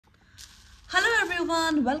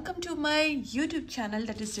everyone, welcome to my YouTube channel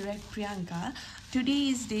that is Direct Priyanka. Today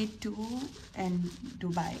is day 2 in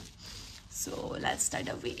Dubai. So let's start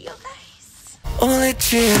the video, guys. Only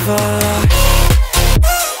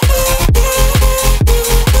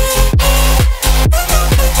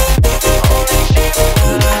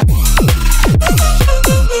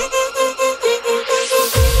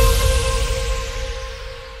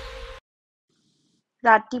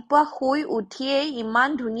ৰাতিপুৱা শুই উঠিয়ে ইমান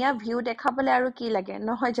ধুনীয়া view দেখাবলৈ আৰু কি লাগে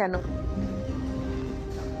নহয় জানো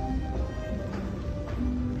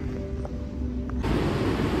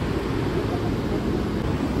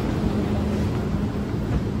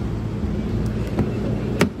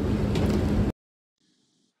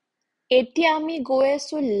এতিয়া আমি গৈ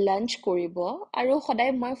আছো লাঞ্চ কৰিব আৰু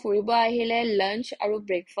সদায় মই ফুৰিব আহিলে লাঞ্চ আৰু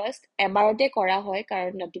ব্ৰেকফাষ্ট এবাৰতে কৰা হয়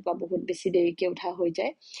কাৰণ ৰাতিপুৱা বহুত বেছি দেৰিকে উঠা হৈ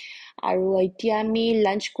যায় আৰু এতিয়া আমি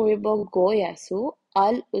লাঞ্চ কৰিব গৈ আছো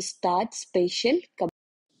আল উস্তাদ স্পেশাল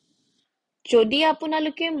যদি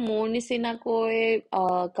আপোনালোকে মোৰ নিচিনাকৈ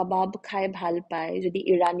কাবাব খাই ভাল পায় যদি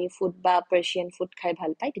ইৰানী ফুড বা পাৰ্চিয়ান ফুড খাই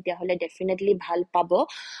ভাল পায় তেতিয়াহ'লে ডেফিনেটলি ভাল পাব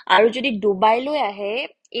আৰু যদি ডুবাইলৈ আহে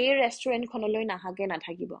এই ৰেষ্টুৰেণ্টখনলৈ নাহাকে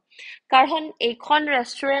নাথাকিব কাৰণ এইখন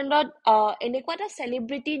ৰেষ্টুৰেণ্টত এনেকুৱা এটা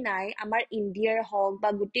চেলিব্ৰিটি নাই আমাৰ ইণ্ডিয়াৰ হওক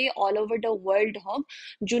বা গোটেই অল অভাৰ দ্য ৱৰ্ল্ড হওক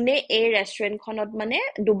যোনে এই ৰেষ্টুৰেণ্টখনত মানে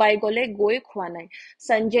ডুবাই গ'লে গৈ খোৱা নাই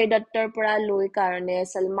সঞ্জয় দত্তৰ পৰা লৈ কাৰণে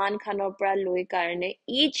সলমান খানৰ পৰা লৈ কাৰণে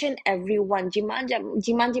ইচ এণ্ড এভৰি ওৱান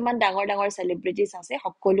যিমান ডাঙৰ ডাঙৰ চেলিব্ৰিটিজ আছে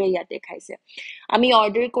সকলোৱে ইয়াতে খাইছে আমি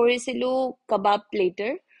অৰ্ডাৰ কৰিছিলো কাবাব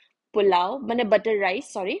প্লেটাৰ পোলাও মানে বাটাৰ ৰাইচ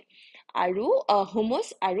চৰি আৰু হুমুছ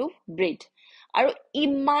আৰু ব্ৰেড আৰু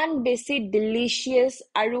ইমান বেছি ডিলিচিয়াছ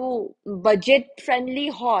আৰু বাজেট ফ্ৰেণ্ডলি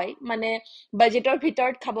হয় মানে বাজেটৰ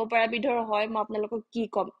ভিতৰত খাব পৰা বিধৰ হয় মই আপোনালোকক কি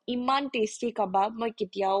ক'ম ইমান টেষ্টি কাবাব মই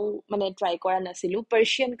কেতিয়াও মানে ট্ৰাই কৰা নাছিলো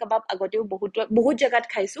পাৰ্চিয়ান কাবাব আগতেও বহুত জেগাত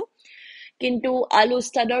খাইছো কিন্তু আল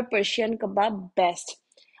উস্তাদৰ পাৰ্চিয়ান কাবাব বেষ্ট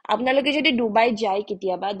আপোনালোকে যদি ডুবাই যায়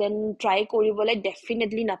কেতিয়াবা দেন ট্ৰাই কৰিবলৈ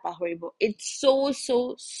ডেফিনেটলি নাপাহৰিব ইটছ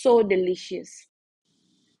so delicious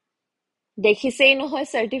দেখিছেই নহয়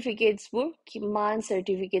চাৰ্টিফিকেটছবোৰ কিমান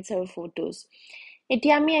চাৰ্টিফিকেটছ আৰু ফটোজ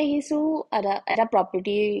এতিয়া আমি আহিছো এটা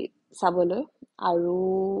প্ৰপাৰ্টি চাবলৈ আৰু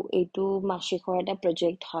এইটো মাসিকৰ এটা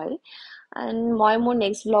প্ৰজেক্ট হয় এণ্ড মই মোৰ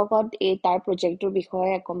নেক্সট ব্লগত তাৰ প্ৰজেক্টটোৰ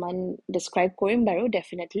বিষয়ে অকণমান ডিছক্ৰাইব কৰিম বাৰু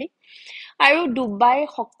ডেফিনেটলি আৰু ডুবাইৰ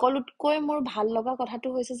সকলোতকৈ মোৰ ভাল লগা কথাটো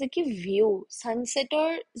হৈছে যে কি ভিউ ছানছেটৰ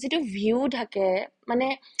যিটো ভিউ থাকে মানে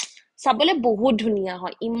চাবলৈ বহুত ধুনীয়া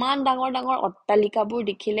হয় ইমান ডাঙৰ ডাঙৰ অট্টালিকাবোৰ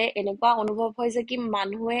দেখিলে এনেকুৱা অনুভৱ হয় যে কি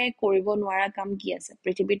মানুহে কৰিব নোৱাৰা কাম কি আছে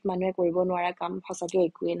পৃথিৱীত মানুহে কৰিব নোৱাৰা কাম সঁচাকৈ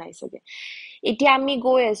একোৱেই নাই চাগে এতিয়া আমি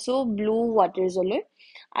গৈ আছো ব্লু ৱাটাৰ্ছলৈ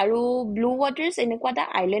আৰু ব্লু ৱাটাৰ্ছ এনেকুৱা এটা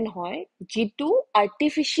আইলেণ্ড হয় যিটো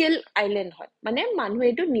আৰ্টিফিচিয়েল আইলেণ্ড হয় মানে মানুহে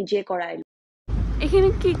এইটো নিজে কৰা আইলেণ্ড এইখিনি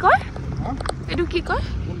কি কয় এইটো কি কয়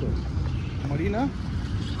মৰিনা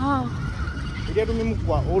হা এতিয়া তুমি মোক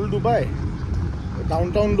কোৱা ওল্ড ডুবাই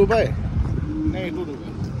ডাউনটাউন ডুবাই নে এইটো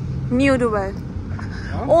Dubai new Dubai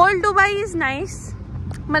old Dubai is nice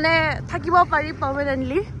মানে থাকিব পাৰি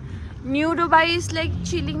permanently new Dubai is like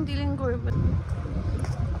ceiling কৰিব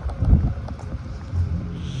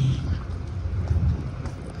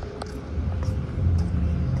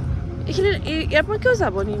এইখিনি ইয়াৰ পৰা কিয়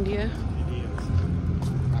যাব নিদিয়ে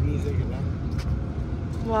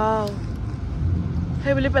ৱাও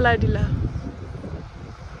সেই বুলি পেলাই দিলা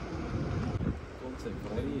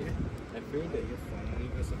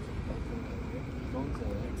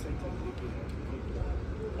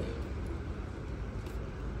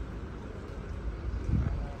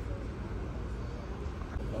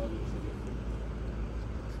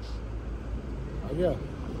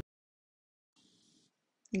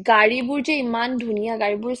গাড়ীবোৰ যে ইমান ধুনীয়া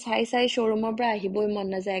গাড়ীবোৰ চাই শ্ব'ৰুমৰ পৰা আহিবই মন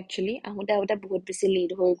নাযায় একচুৱেলি আহোঁতে বহুত বেছি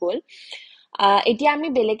লেট হৈ গ'ল এতিয়া আমি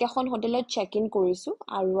বেলেগ এখন হোটেলত চেক ইন কৰিছো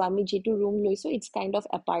আৰু আমি যিটো ৰুম লৈছো ইটছ কাইণ্ড অফ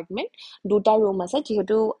এপাৰ্টমেণ্ট দুটা ৰুম আছে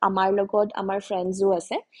যিহেতু আমাৰ লগত আমাৰ ফ্ৰেণ্ডছো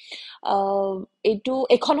আছে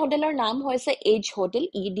এইখন হোটেলৰ নাম হৈছে এজ হোটেল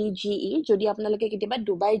EDGE যদি আপোনালোকে কেতিয়াবা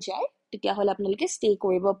ডুবাই যায় তেতিয়াহ'লে আপোনালোকে ষ্টে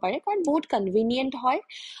কৰিব পাৰে কাৰণ বহুত কনভিনিয়েণ্ট হয়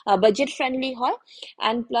বাজেট ফ্ৰেণ্ডলি হয়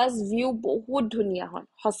এণ্ড প্লাছ ভিউ বহুত ধুনীয়া হয়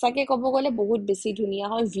সঁচাকৈ ক'ব গ'লে বহুত বেছি ধুনীয়া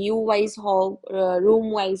হয় ভিউ ৱাইজ হওক ৰুম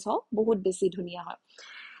ৱাইজ হওক বহুত বেছি ধুনীয়া হয়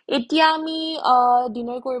এতিয়া আমি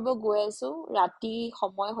ডিনাৰ কৰিব গৈ আছো ৰাতি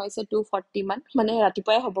সময় হৈছে 2:40 মান মানে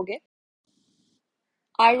ৰাতিপুৱাই হ'বগে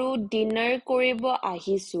আৰু ডিনাৰ কৰিব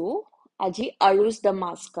আহিছো আজি আৰুজ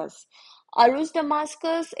দামাস্কাছ Aruz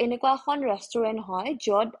Damascus এনেকুৱা এখন ৰেষ্টুৰেণ্ট হয়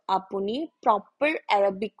য'ত আপুনি প্ৰপাৰ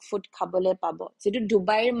এৰাবিক ফুড খাবলৈ পাব যিটো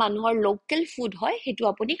ডুবাইৰ মানুহৰ লোকেল ফুড হয় সেইটো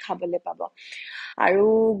আপুনি খাবলৈ পাব আৰু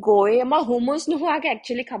গৈ মই হুমুছ নোহোৱাকৈ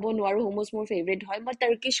একচুৱেলি খাব নোৱাৰো হুমুছ মোৰ ফেভৰেট হয় মই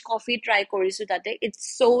টাৰ্কিছ কফি ট্ৰাই কৰিছো তাতে ইটছ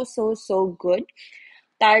so গুড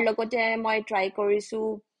তাৰ লগতে মই ট্ৰাই কৰিছো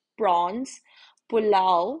প্ৰনছ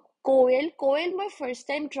পোলাও কোয়েল মই ফাৰ্ষ্ট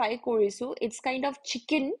টাইম ট্ৰাই কৰিছো ইটছ কাইণ্ড অফ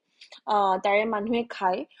চিকেন তাৰে মানুহে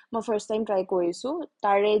খায় মই ফাৰ্ষ্ট টাইম ট্ৰাই কৰিছোঁ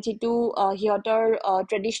তাৰে যিটো সিহঁতৰ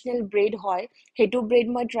ট্ৰেডিশ্যনেল ব্ৰেড হয় সেইটো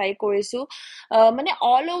ব্ৰেড মই ট্ৰাই কৰিছোঁ মানে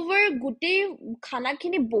অল অভাৰ গোটেই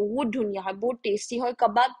খানাখিনি বহুত ধুনীয়া হয় বহুত টেষ্টি হয়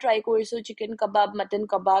কাবাব ট্ৰাই কৰিছোঁ chicken kebab mutton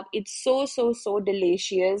kebab it's so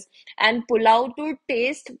delicious and পোলাওটোৰ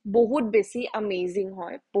test বহুত বেছি আমেজিং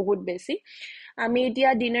হয় বহুত বেছি আমি এতিয়া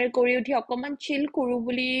ডিনাৰ কৰি উঠি অকণমান চিল কৰোঁ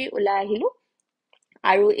বুলি ওলাই আহিলোঁ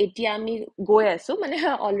আৰু এতিয়া আমি গৈ আছো মানে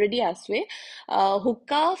অলৰেডি আছোৱে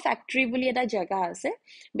হুক্কা ফেক্টৰী বুলি এটা জেগা আছে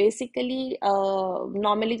বেচিকেলি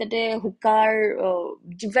নৰ্মেলি তাতে হুক্কাৰ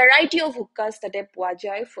ভেৰাইটি অফ হুক্কাছ তাতে পোৱা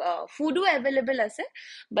যায় ফুডো এভেইলেবল আছে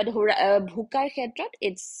বাট হুক্কাৰ ক্ষেত্ৰত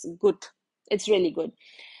it's good it's really good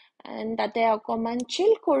and তাতে অকণমান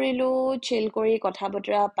চিল কৰিলোঁ চিল কৰি কথা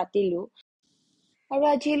বতৰা পাতিলোঁ আৰু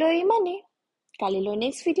আজিলৈ ইমানেই কালিলৈ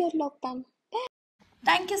নেক্সট ভিডিঅ'ত লগ পাম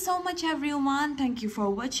Thank you so much everyone. Thank you for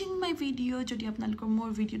watching my video. Jodi apnalokor more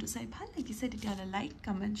video to sai bhal lagise tetiale like,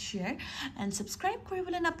 comment, share and subscribe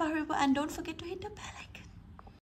koribole napaharibo and don't forget to hit the bell icon.